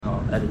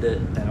edit it,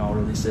 and I'll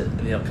release it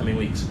in the upcoming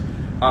weeks.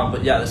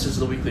 But yeah, this is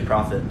the Weekly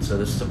Profit. So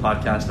this is a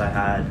podcast I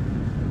had.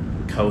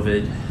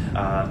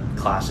 COVID,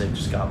 classic,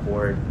 just got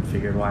bored.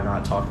 Figured why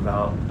not talk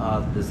about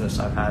the business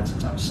I've had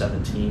since I was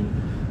 17.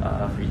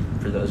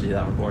 For those of you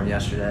that were born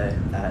yesterday,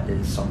 that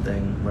is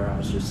something where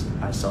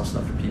I sell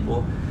stuff for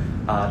people.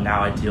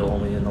 Now I deal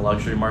only in the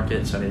luxury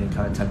market, so anything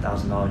kind of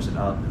 $10,000 and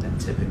up,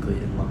 and typically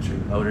in luxury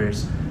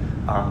motors.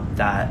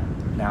 That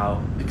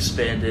now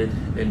expanded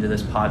into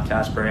this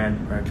podcast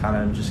brand where I kind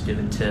of just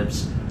giving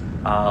tips.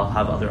 I'll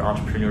have other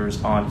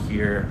entrepreneurs on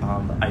here.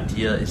 The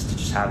idea is to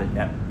just have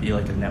it be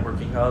like a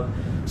networking hub.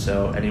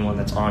 So anyone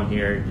that's on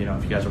here,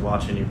 if you guys are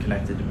watching, you're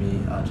connected to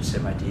me, just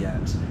hit my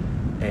DMs,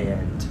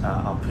 and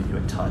I'll put you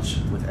in touch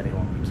with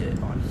anyone we get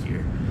on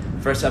here.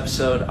 First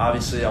episode,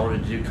 obviously, I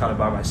wanted to do kind of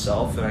by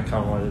myself, and I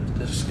kind of wanted to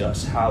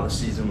discuss how the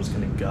season was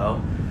going to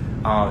go,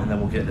 and then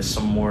we'll get into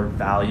some more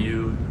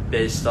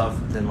value-based stuff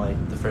within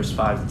like the first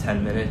 5 to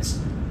 10 minutes.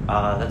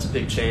 That's a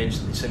big change.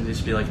 These things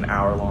used to be like an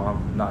hour long.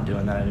 I'm not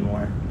doing that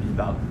anymore. It'll be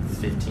about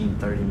 15,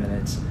 30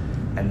 minutes,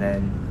 and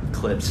then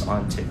clips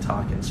on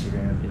TikTok,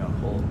 Instagram,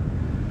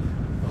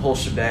 the whole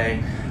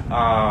shebang.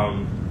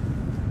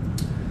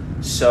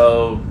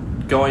 So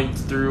going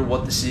through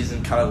what the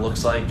season kind of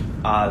looks like,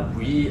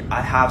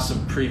 I have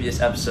some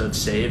previous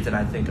episodes saved, and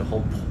I think the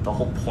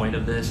whole point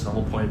of this, the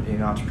whole point of being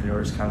an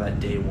entrepreneur is kind of that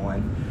day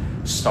one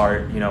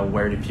start.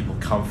 Where do people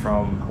come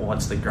from?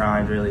 What's the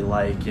grind really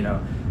like?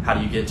 How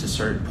do you get to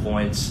certain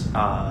points?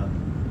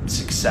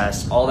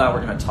 Success, all that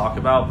we're going to talk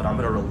about, but I'm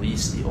going to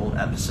release the old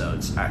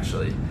episodes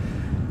actually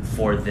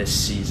for this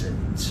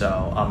season.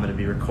 So I'm going to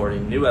be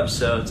recording new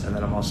episodes, and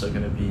then I'm also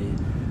going to be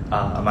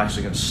I'm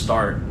actually going to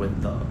start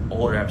with the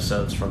older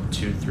episodes from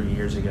 2-3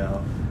 years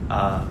ago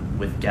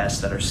with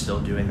guests that are still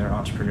doing their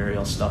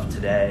entrepreneurial stuff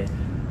today,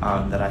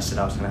 that I said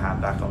I was going to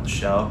have back on the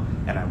show,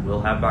 and I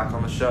will have back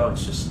on the show.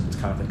 It's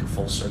kind of like a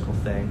full circle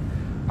thing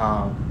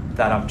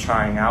that I'm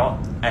trying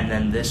out. And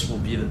then this will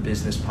be the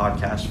business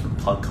podcast for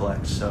Plug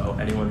Collect. So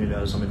anyone who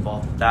knows I'm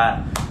involved with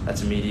that,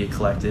 that's a media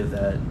collective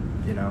that,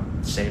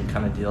 same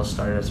kind of deal,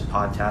 started as a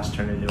podcast,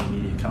 turned into a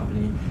media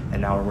company,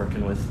 and now we're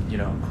working with,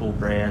 cool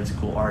brands,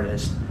 cool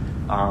artists,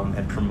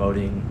 and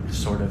promoting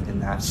sort of in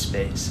that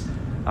space.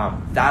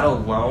 That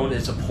alone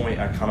is a point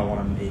I kind of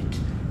want to make,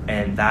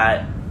 and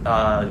that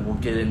we'll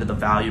get into the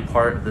value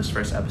part of this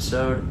first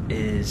episode.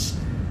 Is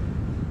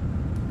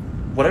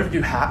whatever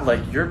you have,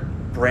 like your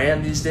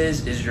brand these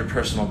days is your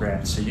personal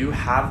brand. So you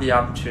have the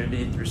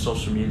opportunity through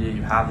social media,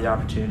 you have the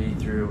opportunity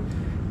through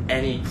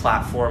any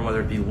platform,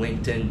 whether it be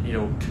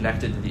LinkedIn,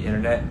 connected to the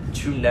internet,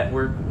 to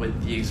network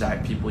with the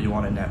exact people you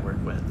want to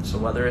network with. So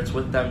whether it's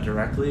with them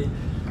directly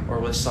or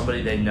with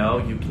somebody they know,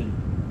 you can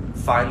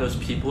find those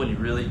people, and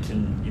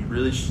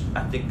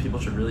I think people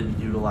should really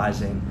be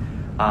utilizing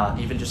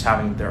even just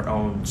having their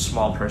own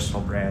small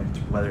personal brand,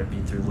 whether it be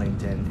through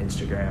LinkedIn,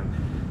 Instagram,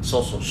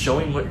 social,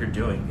 showing what you're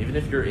doing. Even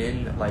if you're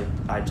in, like,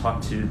 I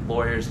talk to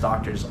lawyers,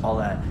 doctors, all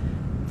that,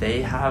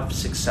 they have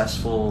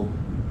successful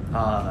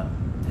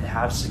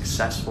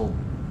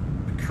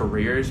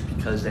careers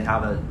because they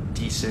have a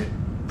decent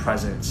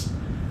presence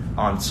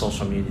on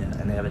social media,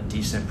 and they have a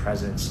decent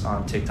presence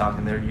on TikTok,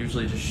 and they're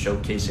usually just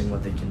showcasing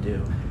what they can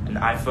do. An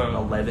iPhone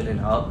 11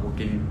 and up will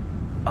give you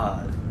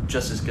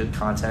just as good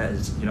content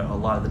as a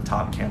lot of the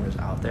top cameras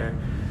out there.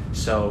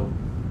 So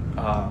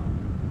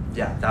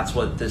that's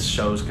what this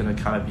show is going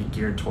to kind of be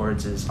geared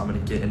towards. Is I'm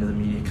going to get into the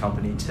media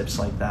company tips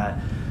like that,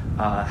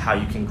 how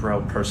you can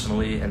grow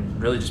personally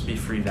and really just be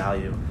free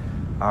value.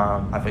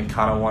 I've been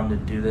kind of wanting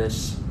to do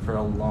this for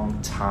a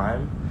long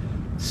time,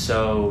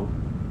 so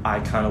I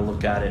kind of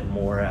look at it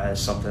more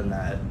as something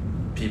that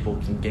people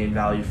can gain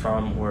value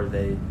from, or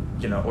they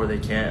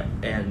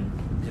can't, and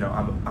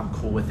I'm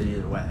cool with it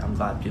either way. I'm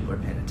glad people are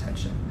paying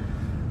attention.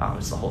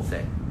 It's the whole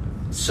thing.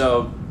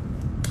 So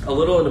a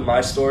little into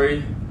my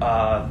story.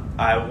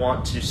 I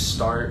want to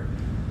start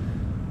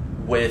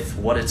with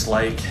what it's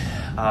like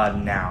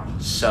now.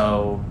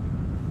 So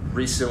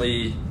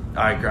recently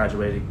I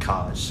graduated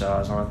college. So I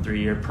was on a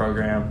 3-year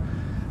program.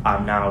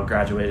 I'm now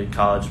graduated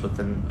college with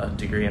a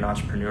degree in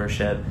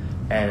entrepreneurship,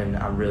 and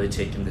I'm really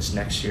taking this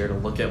next year to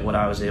look at what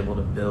I was able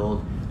to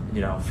build,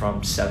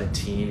 from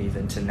 17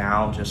 even to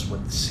now, just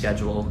with the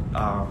schedule,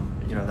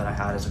 that I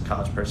had as a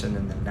college person,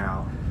 and then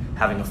now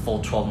having a full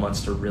 12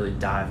 months to really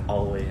dive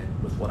all the way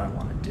in with what I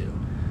want to do.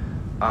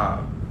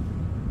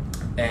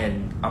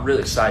 And I'm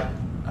really excited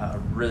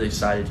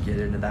to get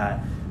into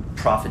that.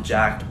 Profit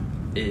Jack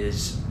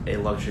is a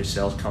luxury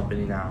sales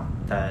company now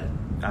that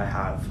I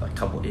have a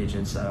couple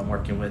agents that I'm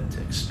working with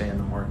to expand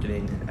the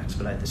marketing and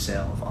expedite the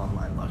sale of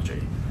online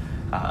luxury.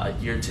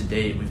 Year to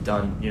date, we've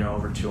done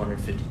over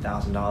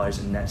 $250,000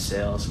 in net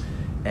sales,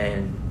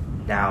 and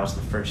now is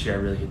the first year I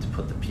really get to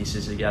put the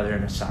pieces together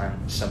and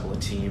assemble a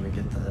team and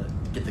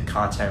get the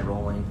content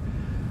rolling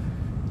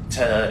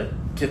to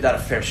give that a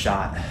fair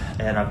shot.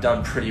 And I've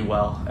done pretty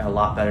well, and a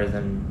lot better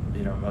than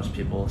most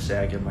people say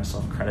I give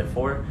myself credit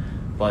for.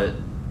 But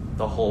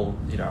the whole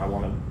I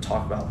want to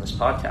talk about in this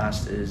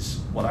podcast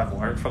is what I've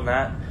learned from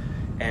that,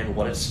 and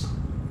what it's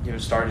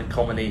started to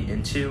culminate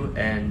into.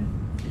 And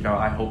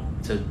I hope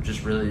to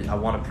just really, I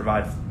want to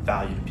provide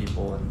value to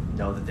people and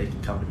know that they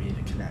can come to me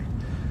to connect.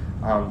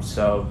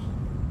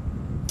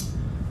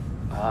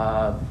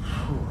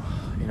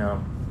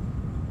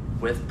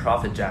 With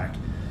Profit Jack,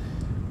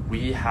 I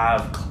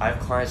have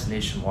clients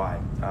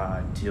nationwide.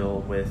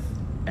 Deal with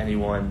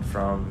anyone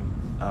from,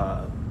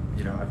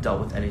 I've dealt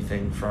with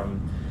anything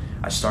from,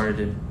 I started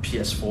in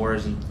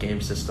PS4s and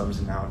game systems,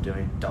 and now I'm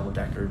doing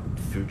double-decker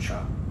food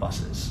truck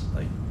buses.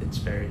 Like, it's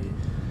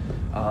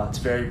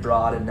very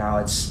broad, and now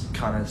it's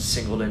kind of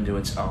singled into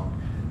its own.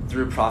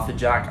 Through Profit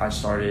Jack, I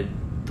started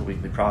the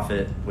Weekly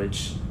Profit,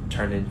 which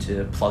turned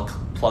into Plug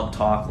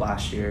Talk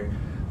last year.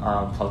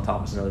 Plug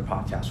Talk was another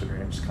podcast we were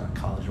in, just kind of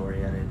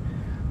college-oriented.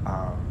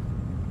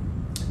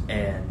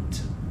 And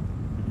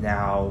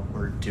now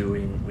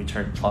we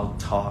turned Plug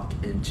Talk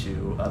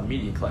into a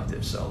media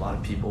collective. So a lot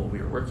of people we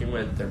were working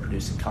with, they're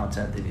producing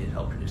content, they needed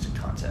help producing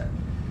content.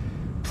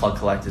 Plug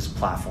Collect is a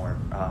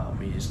platform.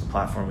 We use the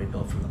platform we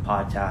built from the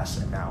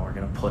podcast, and now we're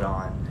going to put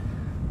on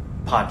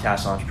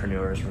podcast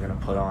entrepreneurs. We're going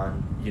to put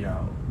on,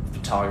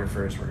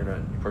 photographers. We're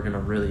gonna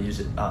really use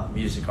it.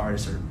 Music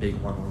artists are a big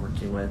one we're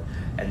working with,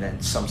 and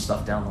then some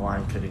stuff down the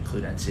line could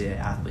include NCAA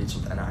athletes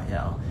with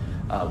NIL.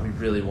 We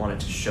really wanted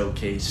to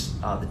showcase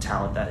the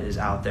talent that is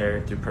out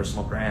there through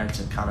personal brands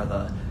and kind of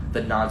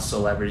the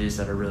non-celebrities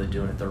that are really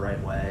doing it the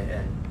right way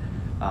and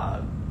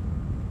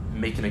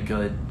making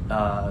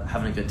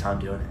having a good time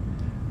doing it.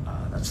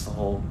 That's the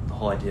whole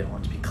idea. I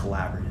want it to be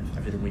collaborative.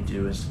 Everything we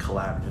do is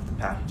collaborative. The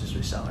packages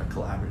we sell are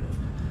collaborative.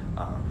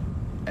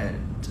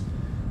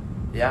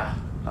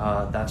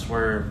 That's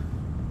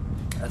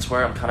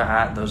where I'm kind of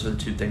at. Those are the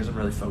two things I'm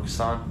really focused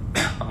on.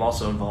 I'm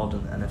also involved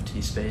in the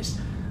NFT space.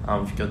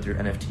 If you go through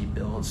NFT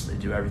builds, they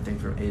do everything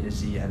from A to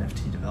Z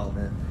NFT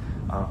development.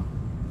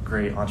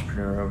 Great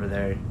entrepreneur over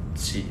there,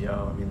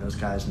 CEO. I mean, those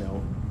guys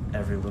know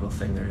every little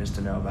thing there is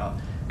to know about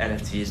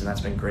NFTs, and that's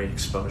been great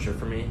exposure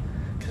for me.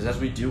 Because as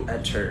we do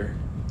enter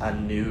a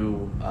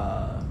new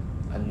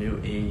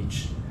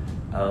age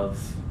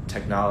of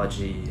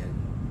technology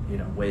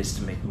and ways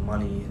to make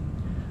money, and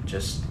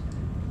just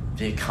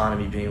the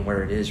economy being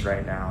where it is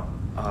right now,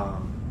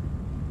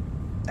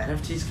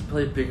 NFTs can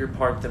play a bigger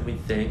part than we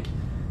think.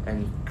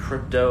 And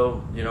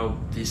crypto,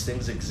 these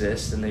things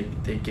exist and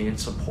they gain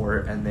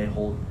support, and they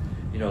hold,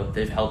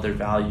 they've held their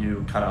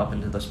value kind of up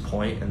until this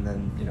point. And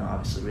then,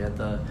 obviously we had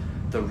the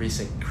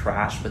recent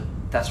crash, but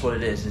that's what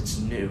it is. It's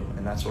new.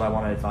 And that's what I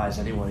want to advise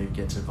anyone who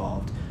gets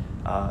involved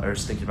or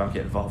is thinking about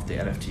getting involved in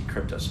the NFT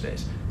crypto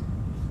space.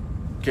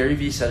 Gary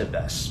Vee said it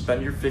best: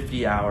 spend your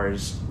 50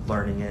 hours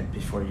learning it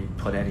before you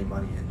put any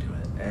money into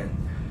it. And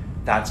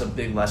that's a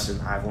big lesson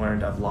I've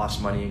learned. I've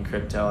lost money in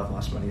crypto. I've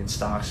lost money in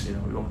stocks. We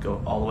won't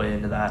go all the way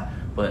into that.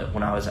 But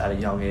when I was at a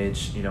young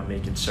age,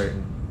 making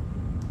certain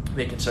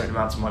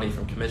amounts of money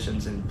from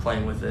commissions and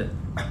playing with it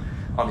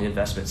on the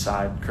investment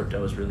side,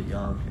 crypto was really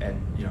young,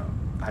 and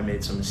I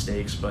made some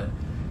mistakes. But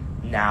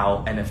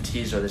now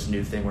NFTs are this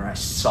new thing where I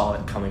saw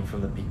it coming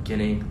from the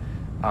beginning.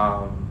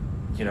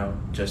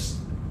 Just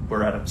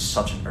we're at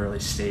such an early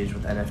stage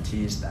with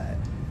NFTs that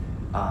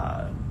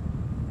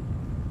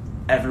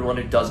everyone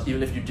who does,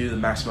 even if you do the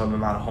maximum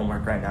amount of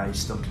homework right now, you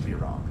still can be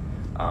wrong.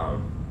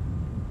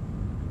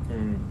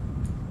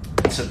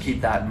 So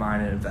keep that in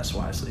mind and invest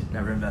wisely.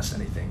 Never invest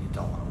anything you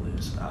don't want to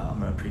lose. I'm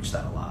going to preach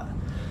that a lot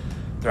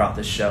throughout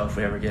this show if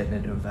we ever get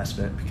into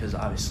investment, because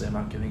obviously I'm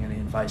not giving any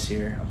advice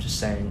here. I'm just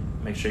saying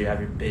make sure you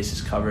have your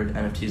bases covered.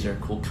 NFTs are a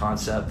cool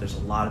concept. There's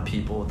a lot of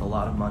people with a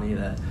lot of money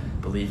that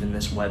believe in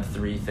this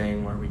Web3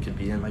 thing where we could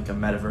be in like a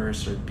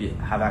metaverse or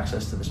have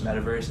access to this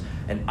metaverse,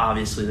 and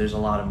obviously there's a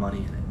lot of money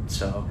in it.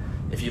 So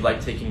if you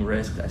like taking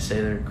risks, I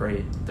say they're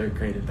great. They're a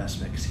great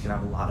investment because you can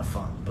have a lot of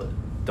fun, but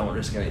don't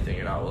risk anything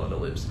you're not willing to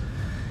lose.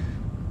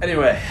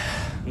 Anyway,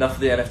 enough of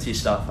the NFT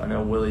stuff. I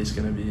know Willie's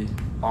going to be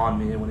on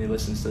me when he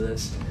listens to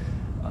this,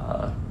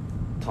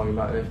 talking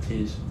about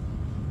NFTs.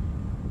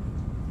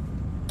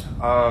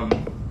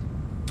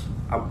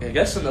 I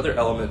guess another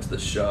element to the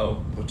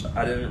show, which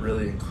I didn't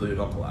really include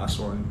on the last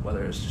one,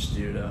 whether it's just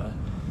due to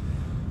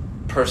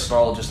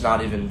personal, just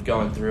not even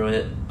going through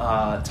it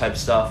type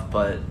stuff,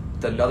 but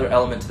another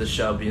element to the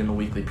show being the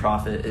Weekly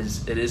Profit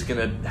is it is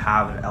going to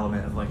have an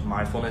element of like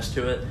mindfulness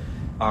to it,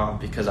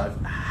 because I've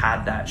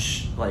had that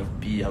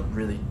be a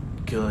really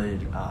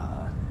good,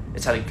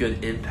 it's had a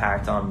good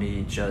impact on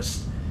me,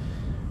 just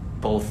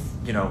both,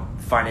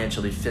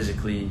 financially,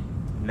 physically,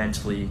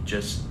 mentally,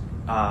 just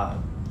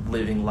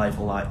living life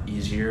a lot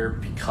easier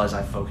because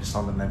I focused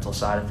on the mental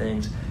side of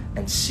things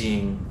and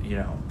seeing,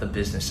 the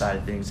business side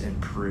of things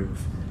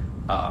improve.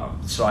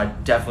 So I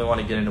definitely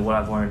want to get into what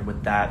I've learned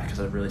with that, because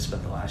I've really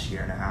spent the last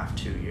 1.5,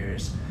 2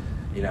 years,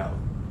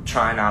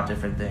 trying out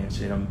different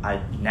things.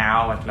 I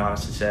can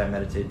honestly say I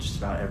meditate just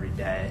about every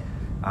day.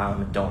 I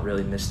don't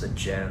really miss the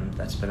gym.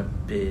 That's been a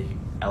big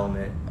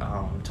element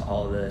to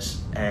all of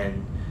this.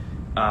 And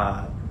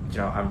I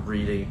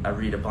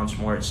read a bunch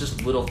more. It's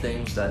just little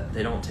things that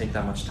they don't take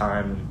that much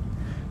time, and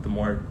the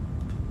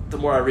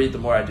more I read, the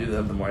more I do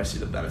them, the more I see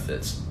the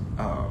benefits.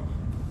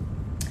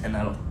 And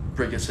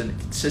bring us into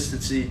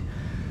consistency.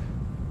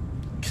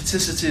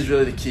 Consistency is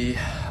really the key.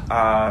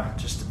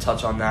 Just to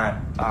touch on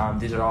that,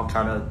 these are all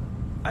kind of,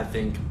 I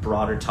think,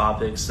 broader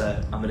topics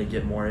that I'm going to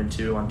get more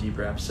into on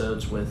deeper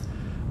episodes with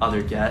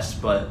other guests,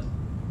 but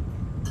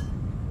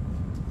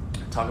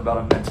talk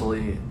about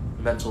a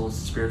mental,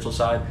 spiritual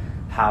side,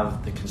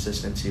 have the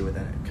consistency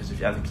within it. Because if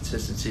you have the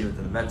consistency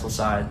within the mental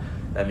side,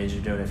 that means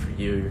you're doing it for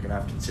you. You're going to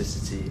have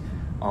consistency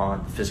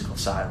on the physical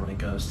side when it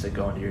goes to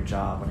going to your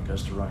job, when it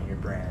goes to running your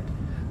brand,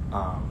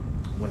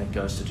 when it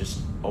goes to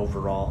just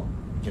overall,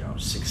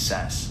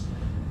 success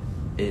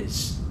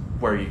is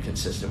where you're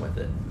consistent with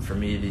it. For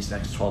me, these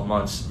next 12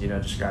 months,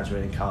 just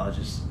graduating college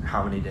is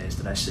how many days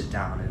did I sit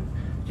down and,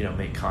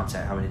 make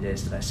content? How many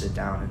days did I sit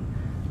down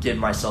and give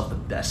myself the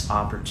best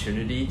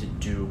opportunity to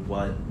do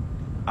what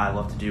I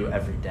love to do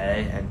every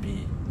day and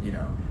be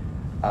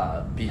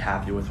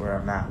happy with where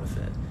I'm at with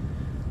it.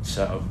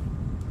 So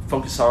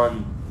focus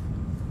on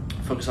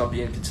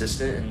being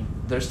consistent, and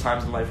there's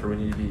times in life where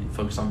we need to be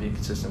focused on being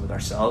consistent with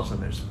ourselves,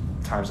 and there's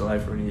times in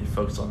life where we need to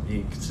focus on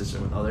being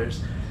consistent with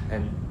others.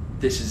 And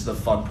this is the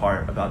fun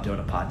part about doing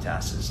a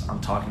podcast, is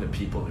I'm talking to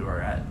people who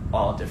are at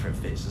all different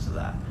phases of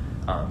that.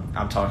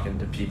 I'm talking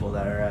to people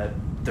that are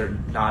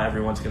not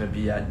everyone's going to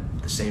be at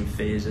the same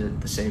phase at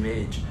the same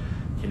age.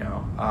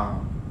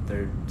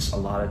 There's a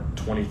lot of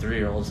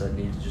 23-year-olds that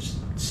need to just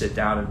sit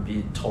down and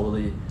be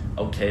totally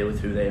okay with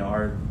who they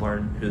are,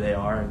 learn who they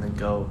are, and then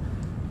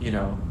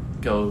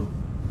go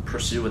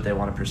pursue what they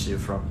want to pursue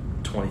from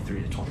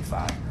 23 to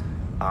 25.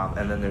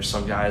 And then there's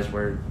some guys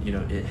where,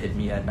 it hit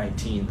me at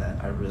 19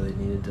 that I really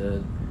needed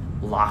to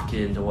lock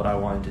into what I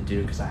wanted to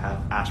do because I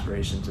have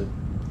aspirations of,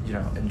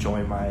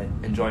 enjoying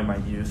my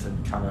youth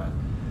and kind of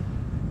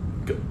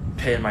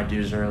paying my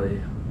dues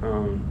early.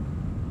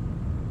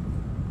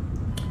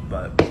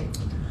 But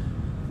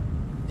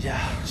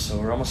yeah, so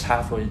we're almost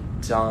halfway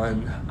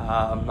done.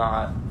 I'm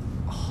not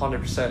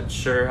 100%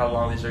 sure how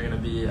long these are going to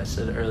be. I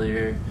said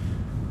earlier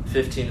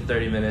 15 to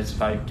 30 minutes.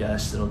 If I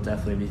guessed, it'll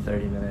definitely be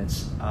 30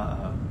 minutes.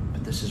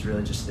 But this is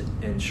really just the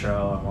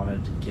intro. I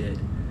wanted to get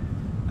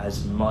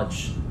as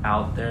much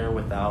out there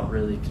without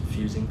really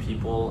confusing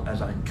people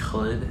as I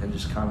could, and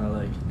just kind of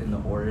like in the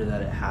order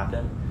that it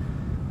happened.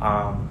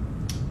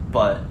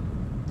 But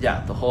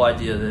yeah, the whole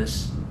idea of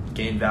this,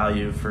 gain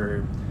value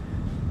for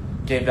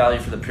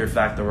the pure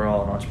fact that we're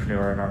all an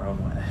entrepreneur in our own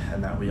way,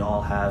 and that we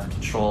all have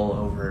control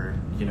over,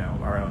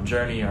 our own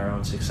journey, our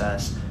own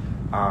success.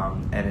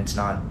 And it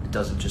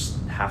doesn't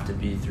just have to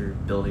be through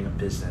building a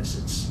business.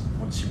 It's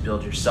once you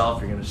build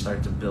yourself, you're going to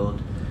start to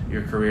build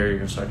your career, you're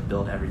going to start to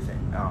build everything.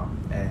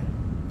 And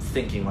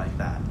thinking like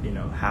that,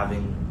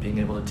 being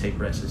able to take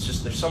risks. It's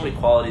just, there's so many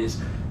qualities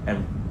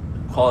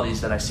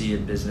that I see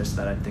in business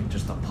that I think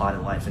just apply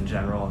to life in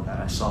general, and that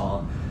I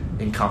saw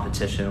in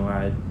competition when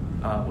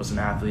I was an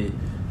athlete,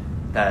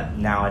 that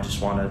now I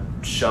just want to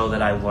show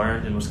that I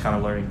learned and was kind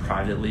of learning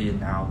privately, and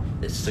now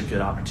it's just a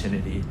good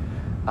opportunity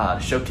to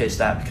showcase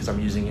that, because I'm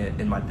using it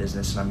in my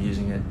business and I'm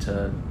using it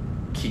to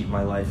keep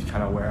my life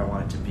kind of where I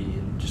want it to be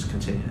and just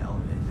continue to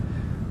elevate.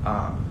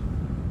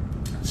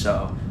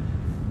 So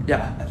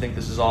yeah, I think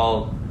this is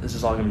all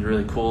going to be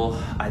really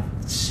cool. I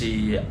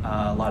see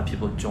a lot of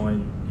people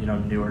join,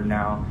 newer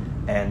now,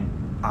 and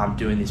I'm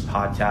doing these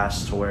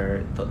podcasts to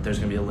where there's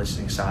going to be a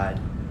listening side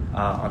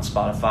on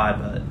Spotify,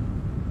 but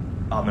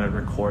I'm going to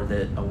record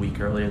it a week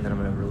earlier than I'm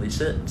going to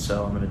release it.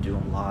 So I'm going to do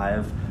them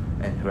live,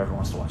 and whoever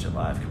wants to watch it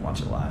live can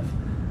watch it live.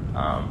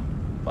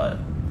 But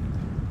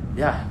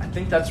yeah, I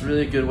think that's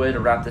really a good way to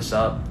wrap this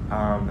up.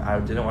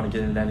 I didn't want to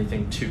get into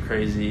anything too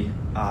crazy.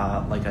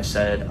 Like I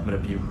said, I'm going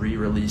to be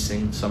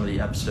re-releasing some of the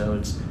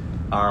episodes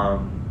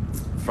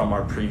from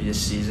our previous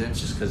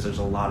seasons, just because there's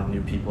a lot of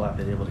new people I've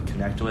been able to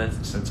connect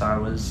with since I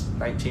was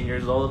 19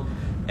 years old.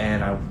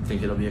 And I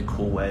think it'll be a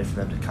cool way for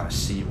them to kind of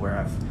see where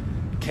I've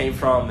came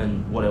from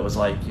and what it was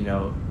like,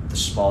 the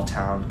small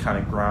town kind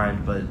of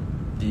grind, but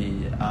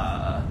the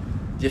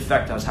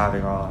effect I was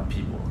having on a lot of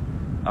people.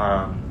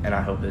 And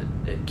I hope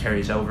it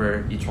carries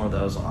over. Each one of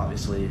those,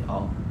 obviously,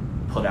 I'll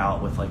put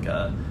out with like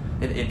an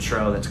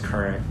intro that's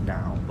current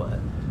now. But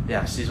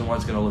yeah, season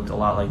 1's going to look a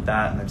lot like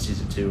that, and then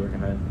season 2 we're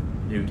going to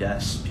new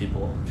guests,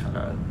 people, kind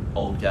of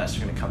old guests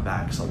are going to come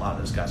back, because a lot of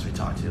those guys we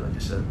talked to, like I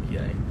said at the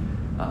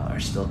beginning, are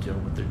still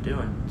doing what they're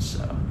doing.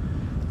 So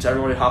to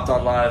everyone who hopped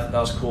on live, that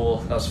was cool,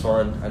 that was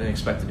fun. I didn't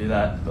expect to do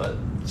that, but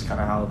it's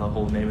kind of how the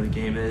whole name of the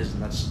game is,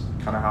 and that's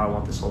kind of how I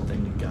want this whole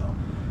thing to go.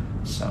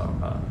 So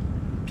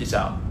peace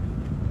out.